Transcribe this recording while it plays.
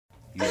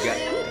You got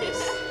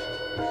this.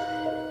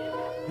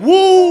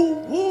 Woo,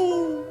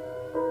 woo.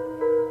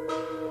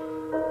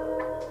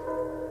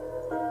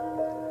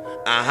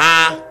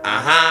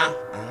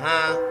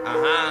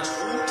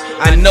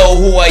 I know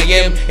who I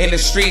am in the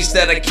streets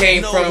that I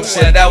came from.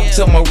 Shout out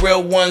to my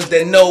real ones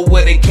that know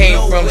where they came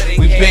from.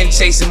 We been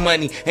chasing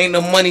money, ain't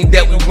no money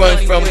that we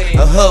run from.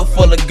 A hood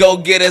full of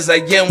go-getters, I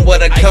am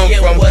what I come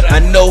from. I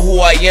know who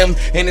I am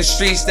in the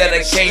streets that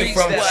I came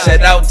from.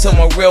 Shout out to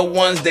my real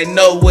ones that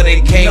know where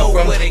they came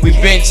from. We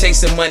been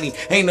chasing money,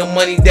 ain't no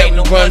money that we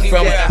run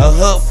from. A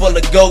hood full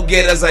of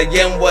go-getters, I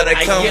am what I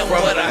come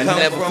from. I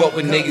never fuck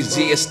with niggas,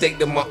 G, I stick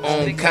to my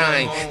own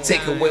kind.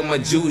 Take away my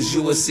juice,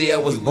 you will see I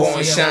was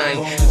born shine.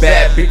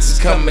 Bad bitches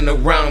coming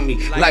around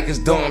me like it's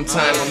dorm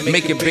time.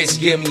 Make a bitch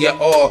give me your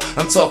all,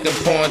 I'm talking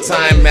porn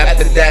time.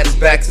 After that it's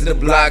back to the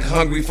block,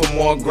 hungry for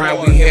more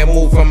grind. We here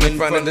move from in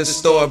front of the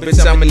store,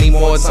 bitch I'ma need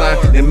more time.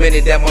 The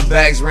minute that my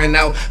bags ran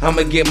out,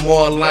 I'ma get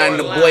more line.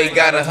 The boy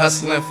got a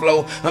hustling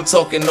flow, I'm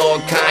talking all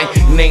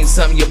kind. Name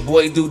something your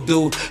boy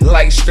do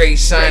like straight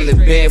shine. The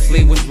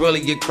Bentley was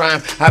really your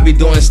crime. I be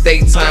doing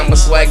state time, my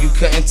swag you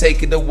couldn't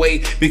take it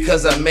away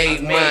because I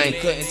made mine.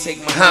 Couldn't take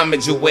my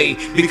homage away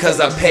because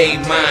I paid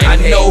mine. I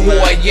know who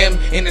I am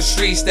in the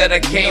streets that I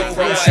came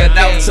from. Shout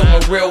out to my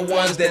real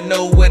ones that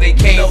know where they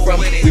came from.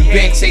 We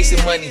been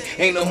chasing money,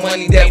 ain't no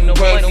money that we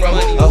run from.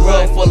 A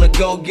hood full of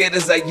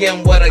go-getters, I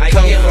am what I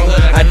come from.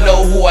 I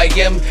know who I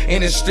am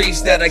in the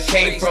streets that I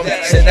came from.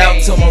 Shout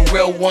out to my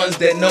real ones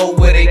that know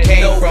where they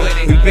came from.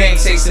 We been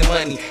chasing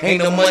money,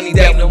 ain't no money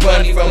that we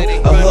run from.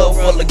 A hood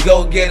full of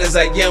go-getters,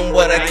 I am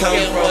what I come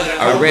from.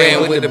 I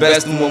ran with the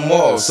best of them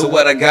all, so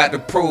what I got to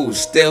prove?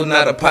 Still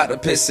not a pot to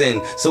piss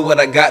in, so what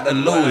I got to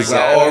lose?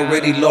 I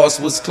already lost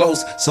what's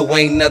close, so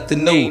ain't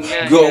nothing new.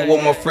 Grew up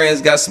with my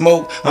friends got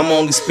smoke, I'm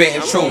only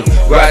spitting truth.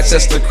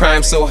 Rochester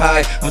crime so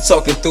high, I'm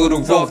talking through the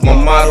roof. My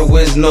motto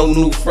is no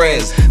new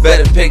friends,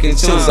 better pick and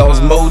choose. I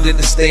was molded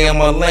to stay in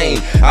my lane,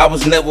 I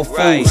was never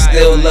fooled.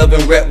 Still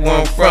loving rep where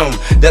I'm from,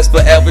 that's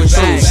forever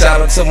true.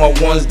 Shout out to my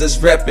ones that's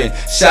reppin',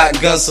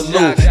 shotgun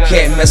salute.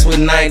 Can't mess with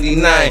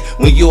 99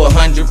 when you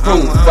 100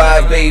 proof.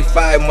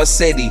 585 my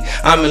city,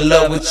 I'm in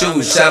love with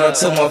you. Shout out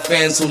to my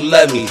fans who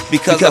love me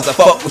because I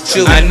fuck with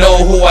you. I know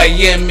who I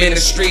am in the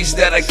streets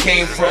that I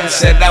came from.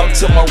 Shout out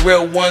to my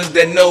real ones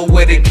that know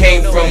where they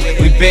came from.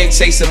 We been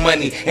chasing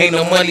money, ain't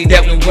no money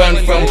that we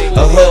run from.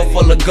 A hood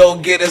full of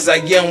go-getters, I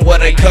am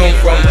what I come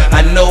from.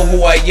 I know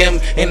who I am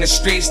in the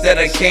streets that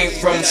I came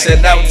from.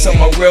 Shout out to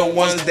my real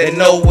ones that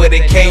know where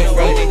they came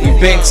from. We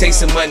been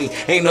chasing money,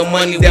 ain't no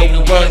money that we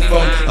run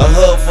from. A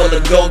hood full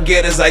of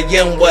go-getters, I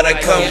am what I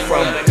come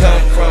from.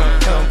 Come from.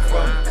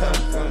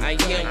 I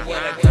am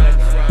what I come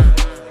from.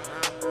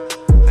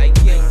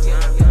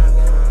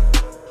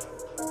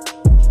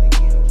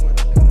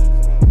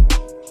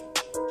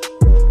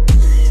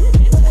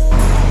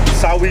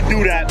 That's how we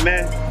do that,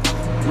 man.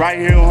 Right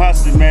here on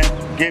Hustle, man.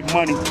 Get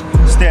money,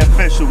 stay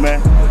official, man.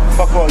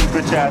 Fuck all you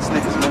bitch ass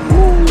niggas, man.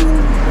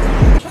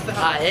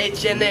 I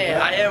hate your name.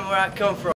 I am where I come from.